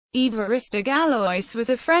Évariste Galois was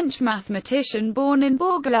a French mathematician born in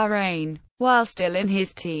Bourg-la-Reine. While still in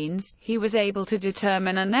his teens, he was able to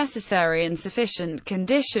determine a necessary and sufficient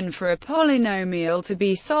condition for a polynomial to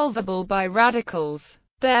be solvable by radicals,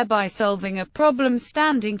 thereby solving a problem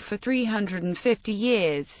standing for 350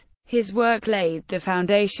 years. His work laid the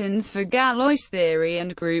foundations for Galois theory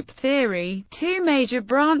and group theory, two major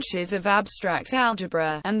branches of abstract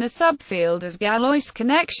algebra, and the subfield of Galois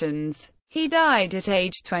connections. He died at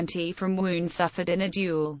age 20 from wounds suffered in a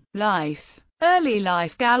duel. Early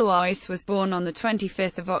life. Galois was born on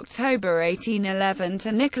 25 October 1811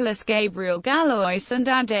 to Nicolas Gabriel Galois and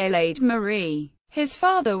Adélaïde Marie. His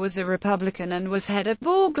father was a Republican and was head of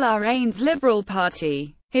Bourg-la-Reine's Liberal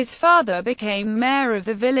Party. His father became mayor of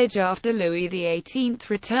the village after Louis XVIII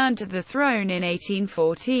returned to the throne in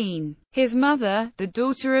 1814. His mother, the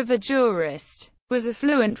daughter of a jurist, was a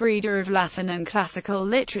fluent reader of Latin and classical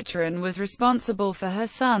literature and was responsible for her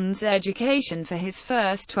son's education for his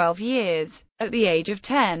first 12 years. At the age of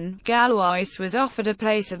 10, Galois was offered a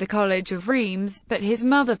place at the College of Reims, but his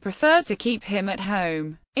mother preferred to keep him at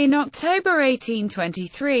home. In October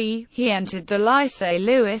 1823, he entered the Lycée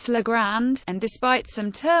Louis le Grand, and despite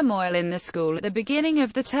some turmoil in the school at the beginning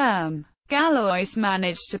of the term, Galois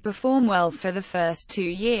managed to perform well for the first 2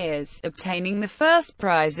 years, obtaining the first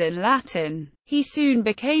prize in Latin. He soon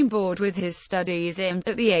became bored with his studies and,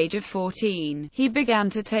 at the age of 14, he began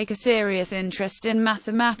to take a serious interest in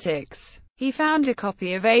mathematics. He found a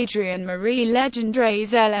copy of Adrien Marie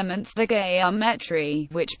Legendre's Elements de Géométrie,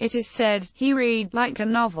 which, it is said, he read like a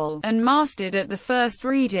novel, and mastered at the first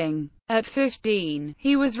reading. At 15,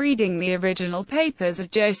 he was reading the original papers of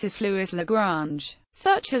Joseph Louis Lagrange,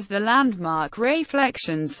 such as the landmark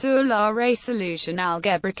Réflexions sur la résolution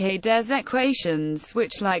algébrique des équations,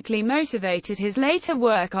 which likely motivated his later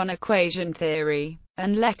work on equation theory,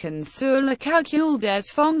 and Leçons sur le calcul des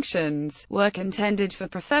fonctions, work intended for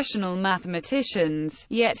professional mathematicians,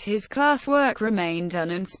 yet his classwork remained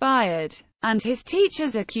uninspired, and his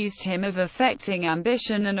teachers accused him of affecting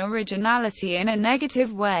ambition and originality in a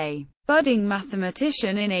negative way. Budding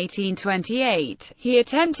mathematician in 1828, he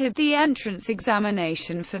attempted the entrance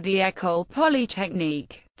examination for the École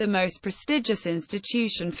Polytechnique, the most prestigious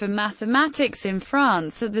institution for mathematics in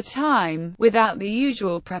France at the time, without the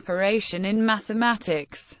usual preparation in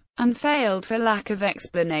mathematics, and failed for lack of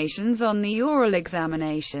explanations on the oral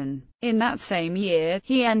examination. In that same year,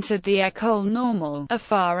 he entered the École Normale, a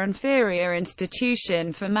far inferior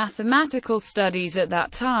institution for mathematical studies at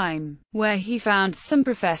that time, where he found some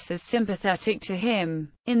professors sympathetic to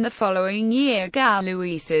him. In the following year,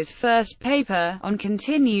 Galois's first paper, on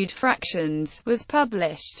continued fractions, was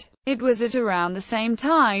published. It was at around the same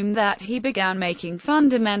time that he began making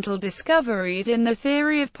fundamental discoveries in the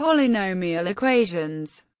theory of polynomial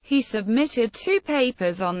equations. He submitted 2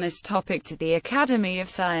 papers on this topic to the Academy of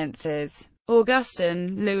Sciences.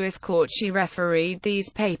 Augustin Louis Cauchy refereed these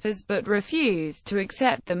papers but refused to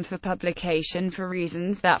accept them for publication for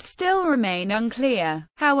reasons that still remain unclear.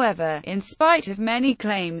 However, in spite of many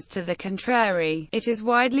claims to the contrary, it is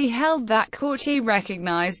widely held that Cauchy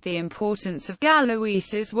recognized the importance of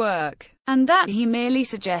Galois's work, and that he merely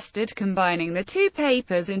suggested combining the 2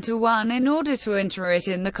 papers into one in order to enter it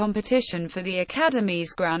in the competition for the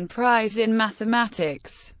Academy's Grand Prize in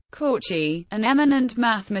Mathematics. Cauchy, an eminent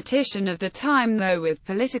mathematician of the time though with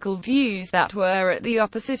political views that were at the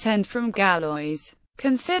opposite end from Galois,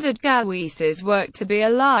 considered Galois's work to be a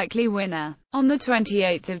likely winner. On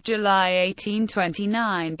 28 July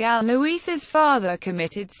 1829, Galois's father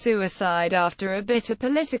committed suicide after a bitter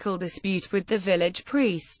political dispute with the village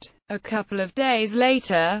priest. A couple of days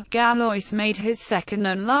later, Galois made his second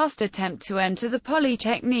and last attempt to enter the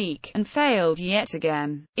Polytechnique, and failed yet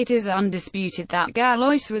again. It is undisputed that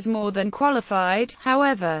Galois was more than qualified,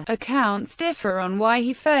 however, accounts differ on why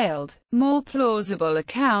he failed. More plausible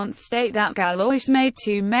accounts state that Galois made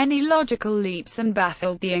too many logical leaps and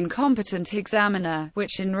baffled the incompetent examiner,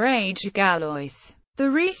 which enraged Galois. The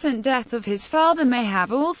recent death of his father may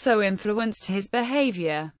have also influenced his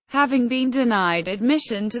behavior. Having been denied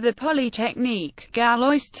admission to the Polytechnique,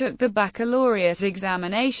 Galois took the baccalaureate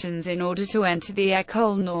examinations in order to enter the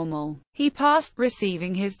École Normale. He passed,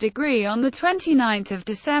 receiving his degree on 29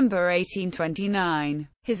 December 1829.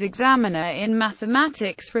 His examiner in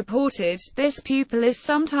mathematics reported, "This pupil is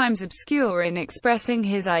sometimes obscure in expressing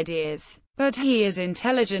his ideas, but he is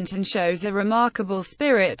intelligent and shows a remarkable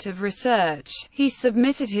spirit of research." He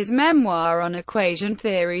submitted his memoir on equation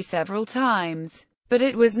theory several times, but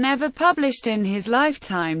it was never published in his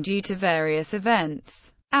lifetime due to various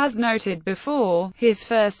events. As noted before, his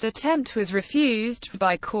first attempt was refused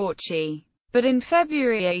by Cauchy. but in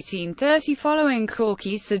February 1830, following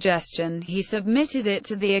Corky's suggestion, he submitted it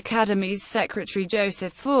to the Academy's secretary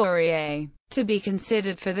Joseph Fourier, to be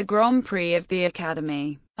considered for the Grand Prix of the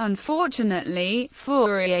Academy. Unfortunately,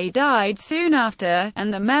 Fourier died soon after,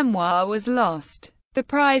 and the memoir was lost. The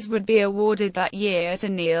prize would be awarded that year to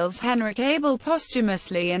Niels Henrik Abel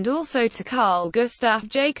posthumously and also to Carl Gustav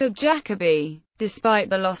Jacob Jacobi. Despite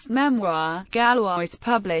the lost memoir, Galois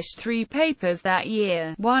published 3 papers that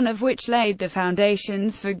year, one of which laid the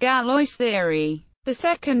foundations for Galois theory. The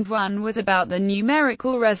second one was about the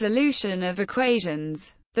numerical resolution of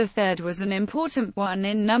equations. The third was an important one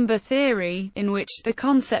in number theory, in which the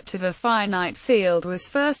concept of a finite field was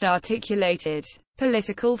first articulated.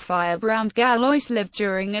 Political firebrand Galois lived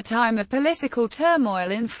during a time of political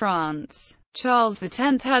turmoil in France. Charles X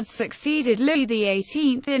had succeeded Louis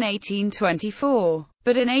XVIII in 1824,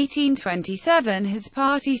 but in 1827 his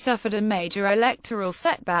party suffered a major electoral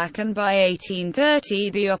setback, and by 1830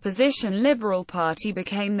 the opposition Liberal Party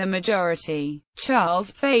became the majority.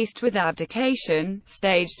 Charles, faced with abdication,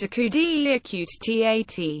 staged a coup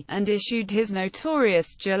d'état and issued his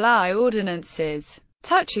notorious July ordinances,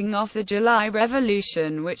 touching off the July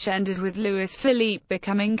Revolution, which ended with Louis-Philippe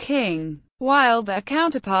becoming king. While their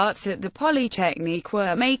counterparts at the Polytechnique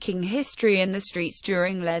were making history in the streets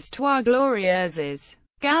during Les Trois Glorieuses,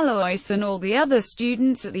 Galois and all the other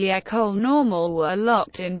students at the École Normale were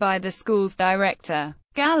locked in by the school's director.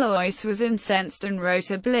 Galois was incensed and wrote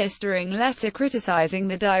a blistering letter criticizing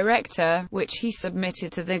the director, which he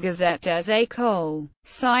submitted to the Gazette des Écoles,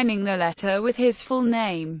 signing the letter with his full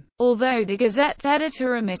name. Although the Gazette's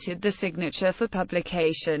editor omitted the signature for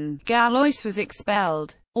publication, Galois was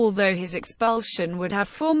expelled. Although his expulsion would have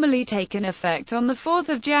formally taken effect on 4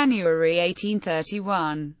 January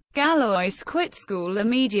 1831, Galois quit school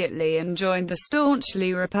immediately and joined the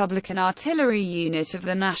staunchly Republican artillery unit of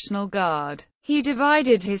the National Guard. He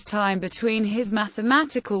divided his time between his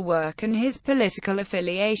mathematical work and his political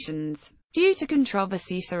affiliations. Due to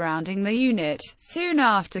controversy surrounding the unit, soon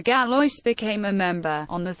after Galois became a member,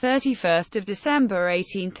 on 31 December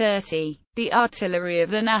 1830, the artillery of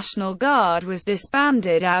the National Guard was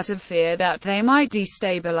disbanded out of fear that they might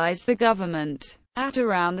destabilize the government. At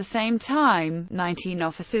around the same time, 19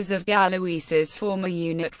 officers of Galois's former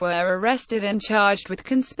unit were arrested and charged with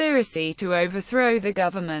conspiracy to overthrow the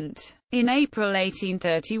government. In April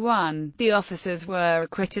 1831, the officers were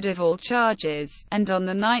acquitted of all charges, and on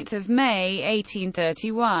 9 May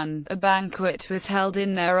 1831, a banquet was held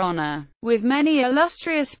in their honor, with many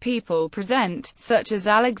illustrious people present, such as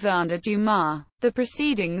Alexandre Dumas. The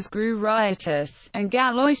proceedings grew riotous, and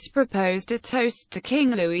Galois proposed a toast to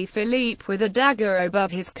King Louis-Philippe with a dagger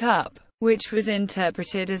above his cup, which was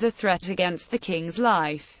interpreted as a threat against the king's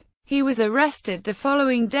life. He was arrested the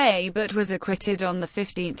following day but was acquitted on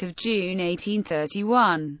 15 June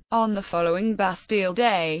 1831. On the following Bastille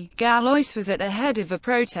Day, Galois was at the head of a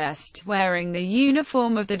protest, wearing the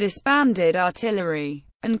uniform of the disbanded artillery,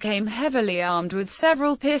 and came heavily armed with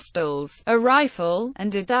several pistols, a rifle,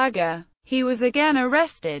 and a dagger. He was again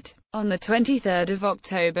arrested. On 23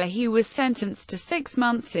 October he was sentenced to 6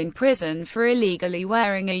 months in prison for illegally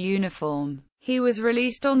wearing a uniform. He was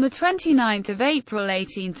released on 29 April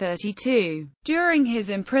 1832. During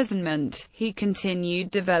his imprisonment, he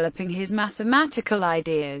continued developing his mathematical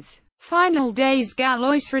ideas. Final days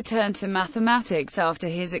Galois returned to mathematics after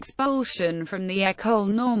his expulsion from the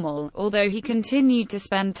École Normale, although he continued to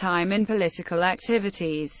spend time in political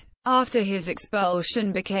activities. After his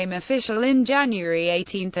expulsion became official in January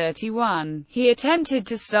 1831, he attempted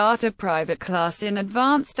to start a private class in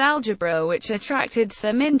advanced algebra which attracted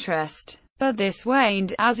some interest. But this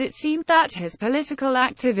waned, as it seemed that his political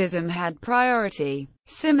activism had priority.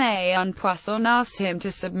 Siméon Poisson asked him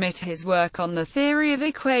to submit his work on the theory of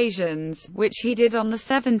equations, which he did on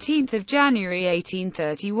 17 January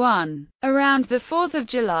 1831. Around 4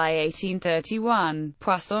 July 1831,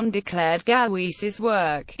 Poisson declared Galois's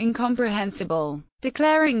work incomprehensible,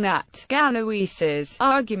 declaring that Galois's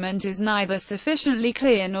argument is neither sufficiently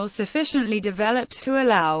clear nor sufficiently developed to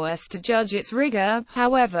allow us to judge its rigor.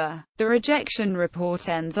 However, the rejection report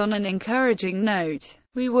ends on an encouraging note.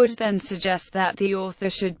 We would then suggest that the author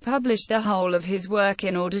should publish the whole of his work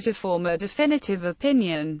in order to form a definitive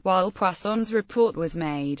opinion. While Poisson's report was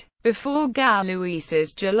made, before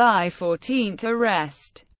Galois's July 14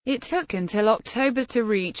 arrest, it took until October to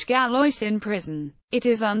reach Galois in prison. It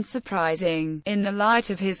is unsurprising, in the light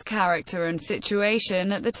of his character and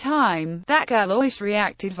situation at the time, that Galois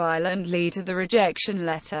reacted violently to the rejection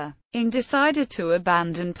letter. Ing decided to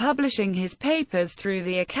abandon publishing his papers through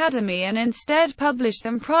the Academy and instead publish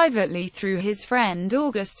them privately through his friend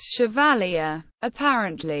Évariste Chevalier.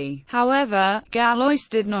 Apparently, however, Galois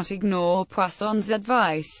did not ignore Poisson's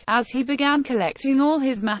advice, as he began collecting all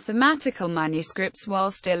his mathematical manuscripts while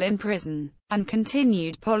still in prison, and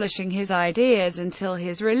continued polishing his ideas until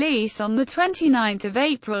his release on 29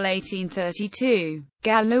 April 1832.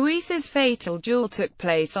 Galois's fatal duel took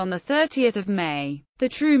place on 30 May. The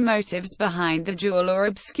true motives behind the duel are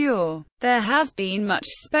obscure. There has been much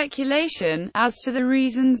speculation as to the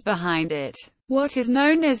reasons behind it. What is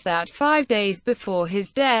known is that 5 days before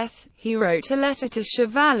his death, he wrote a letter to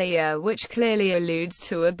Chevalier which clearly alludes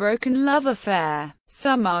to a broken love affair.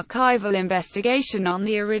 Some archival investigation on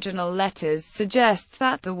the original letters suggests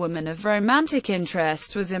that the woman of romantic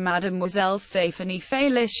interest was a Mademoiselle Stéphanie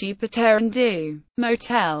Félichy-Paterin du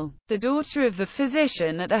Motel, the daughter of the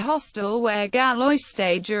physician at the hostel where Galois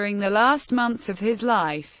stayed during the last months of his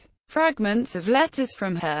life. Fragments of letters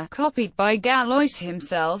from her, copied by Galois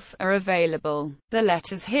himself, are available. The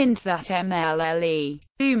letters hint that Mlle.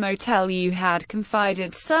 du Motel had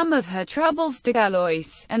confided some of her troubles to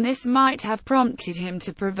Galois, and this might have prompted him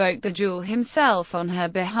to provoke the duel himself on her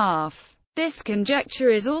behalf. This conjecture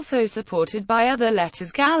is also supported by other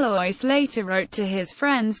letters Galois later wrote to his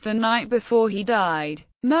friends the night before he died.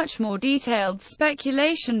 Much more detailed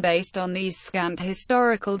speculation based on these scant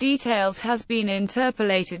historical details has been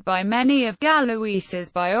interpolated by many of Galois's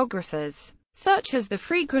biographers, such as the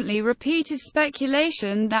frequently repeated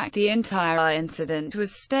speculation that the entire incident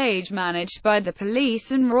was stage-managed by the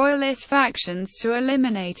police and royalist factions to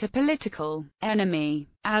eliminate a political enemy.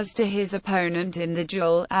 As to his opponent in the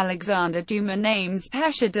duel, Alexandre Dumas names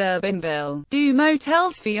Pécha d'Urbanville, du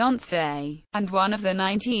Motel's fiancé, and one of the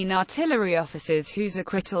 19 artillery officers whose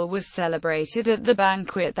acquittal was celebrated at the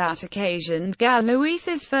banquet that occasioned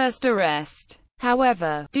Galois's first arrest.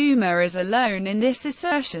 However, Dumas is alone in this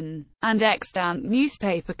assertion, and extant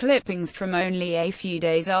newspaper clippings from only a few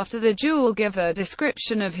days after the duel give a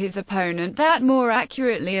description of his opponent that more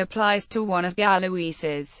accurately applies to one of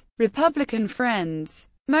Galois's Republican friends,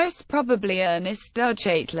 most probably Ernest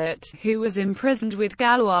Duchatelet, who was imprisoned with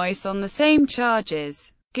Galois on the same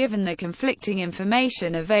charges. Given the conflicting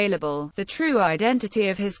information available, the true identity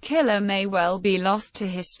of his killer may well be lost to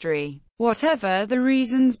history. Whatever the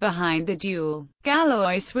reasons behind the duel,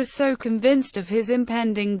 Galois was so convinced of his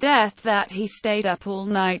impending death that he stayed up all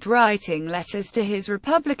night writing letters to his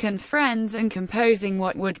Republican friends and composing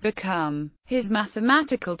what would become his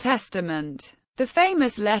mathematical testament. The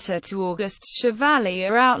famous letter to Auguste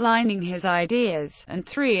Chevalier outlining his ideas, and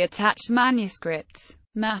 3 attached manuscripts.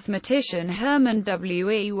 Mathematician Hermann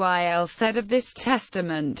While said of this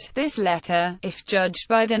testament, "This letter, if judged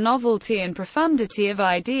by the novelty and profundity of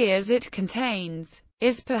ideas it contains,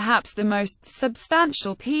 is perhaps the most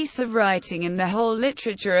substantial piece of writing in the whole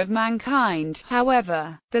literature of mankind."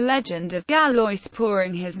 However, the legend of Galois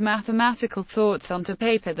pouring his mathematical thoughts onto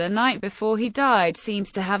paper the night before he died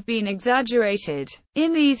seems to have been exaggerated.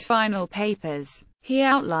 In these final papers, he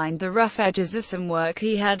outlined the rough edges of some work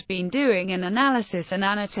he had been doing in analysis and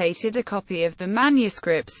annotated a copy of the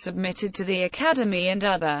manuscripts submitted to the Academy and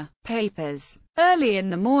other papers. Early in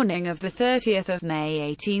the morning of 30 May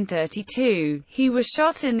 1832, he was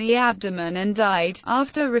shot in the abdomen and died,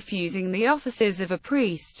 after refusing the offices of a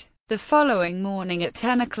priest. The following morning at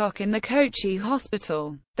 10 o'clock in the Kochi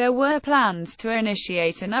hospital, there were plans to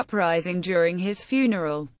initiate an uprising during his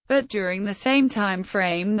funeral, but during the same time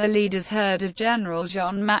frame the leaders heard of General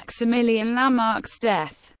Jean-Maximilien Lamarck's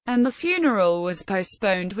death, and the funeral was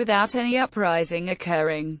postponed without any uprising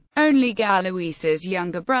occurring. Only Galois's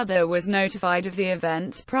younger brother was notified of the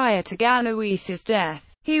events prior to Galois's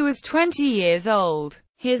death. He was 20 years old.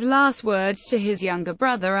 His last words to his younger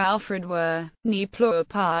brother Alfred were, "Ne pleure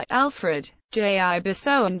pas, Alfred, j'ai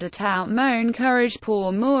besoin de tout mon courage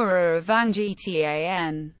pour mourir avant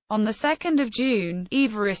GTAN." On the 2nd of June,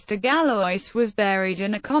 Évariste Galois was buried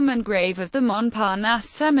in a common grave of the Montparnasse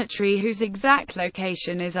cemetery whose exact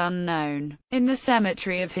location is unknown. In the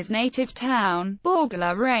cemetery of his native town,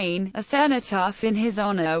 Bourg-la-Reine, a cenotaph in his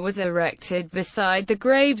honor was erected beside the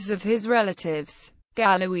graves of his relatives.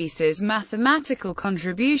 Galois's mathematical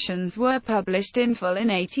contributions were published in full in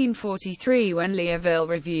 1843 when Léoville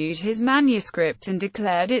reviewed his manuscript and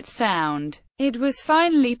declared it sound. It was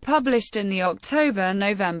finally published in the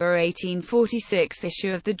October-November 1846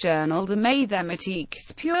 issue of the journal de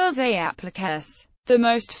mathématiques pures et appliquées. The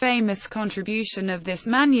most famous contribution of this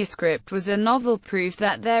manuscript was a novel proof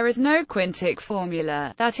that there is no quintic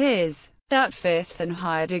formula, that is, that fifth and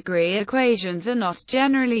higher degree equations are not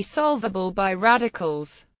generally solvable by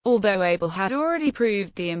radicals. Although Abel had already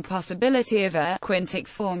proved the impossibility of a quintic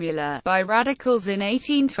formula by radicals in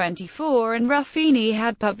 1824 and Ruffini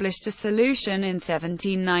had published a solution in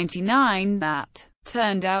 1799 that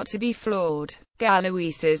turned out to be flawed,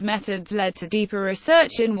 Galois's methods led to deeper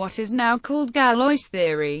research in what is now called Galois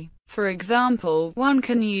theory. For example, one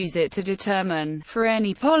can use it to determine, for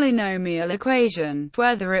any polynomial equation,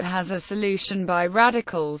 whether it has a solution by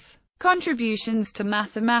radicals. Contributions to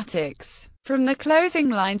mathematics. From the closing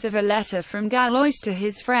lines of a letter from Galois to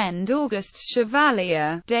his friend Auguste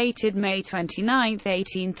Chevalier, dated May 29,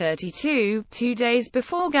 1832, 2 days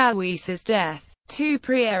before Galois's death. Tu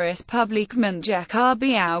prieris publiquement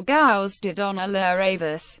Jacobiau Gauss de donner leur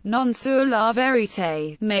avis, non sur la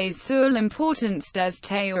vérité, mais sur l'importance des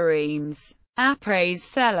théorèmes. Après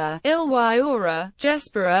cela, il y aura,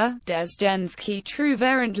 j'espère, des gens qui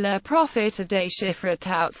trouveront le profit des chiffres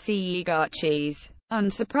tous ces gâchis.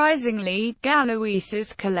 Unsurprisingly,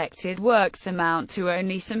 Galois's collected works amount to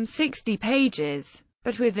only some 60 pages,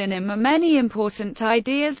 but within him are many important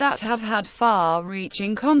ideas that have had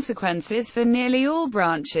far-reaching consequences for nearly all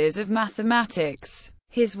branches of mathematics.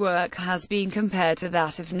 His work has been compared to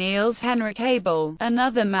that of Niels Henrik Abel,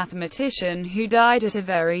 another mathematician who died at a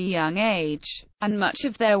very young age, and much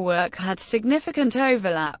of their work had significant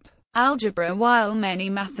overlap. Algebra. While many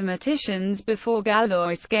mathematicians before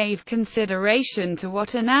Galois gave consideration to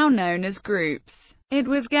what are now known as groups, it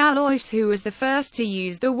was Galois who was the first to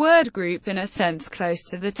use the word group in a sense close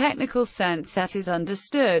to the technical sense that is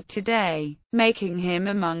understood today, making him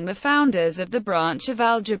among the founders of the branch of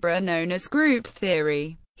algebra known as group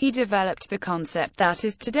theory. He developed the concept that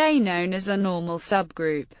is today known as a normal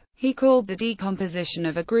subgroup. He called the decomposition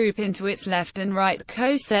of a group into its left and right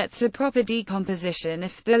cosets a proper decomposition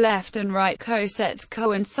if the left and right cosets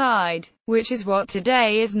coincide, which is what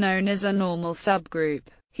today is known as a normal subgroup.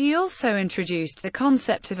 He also introduced the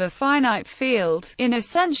concept of a finite field, in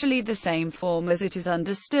essentially the same form as it is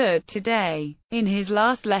understood today. In his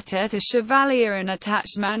last letter to Chevalier and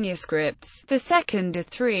attached manuscripts, the second of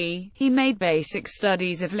 3, he made basic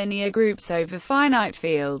studies of linear groups over finite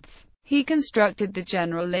fields. He constructed the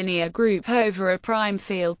general linear group over a prime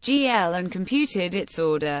field GL and computed its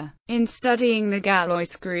order. In studying the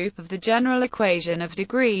Galois group of the general equation of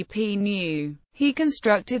degree p nu, he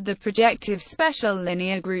constructed the projective special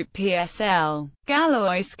linear group PSL.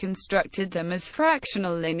 Galois constructed them as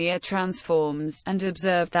fractional linear transforms, and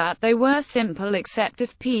observed that they were simple except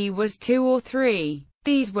if p was 2 or 3.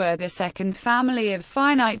 These were the second family of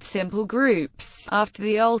finite simple groups, after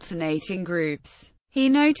the alternating groups. He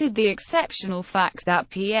noted the exceptional fact that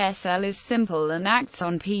PSL is simple and acts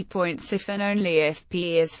on p points if and only if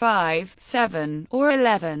p is 5, 7, or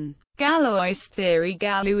 11. Galois theory.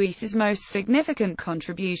 Galois's most significant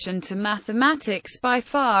contribution to mathematics by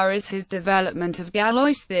far is his development of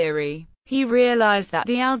Galois theory. He realized that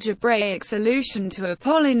the algebraic solution to a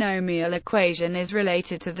polynomial equation is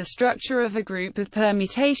related to the structure of a group of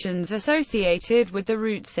permutations associated with the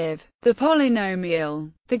roots of the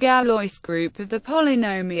polynomial, the Galois group of the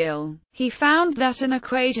polynomial. He found that an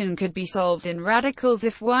equation could be solved in radicals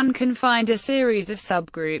if one can find a series of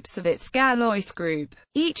subgroups of its Galois group,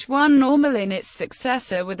 each one normal in its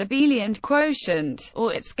successor with abelian quotient,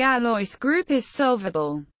 or its Galois group is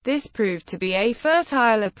solvable. This proved to be a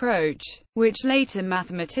fertile approach, which later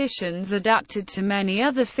mathematicians adapted to many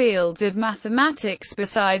other fields of mathematics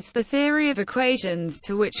besides the theory of equations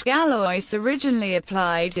to which Galois originally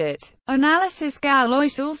applied it. Analysis.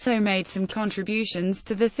 Galois also made some contributions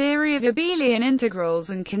to the theory of abelian integrals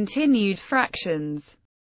and continued fractions.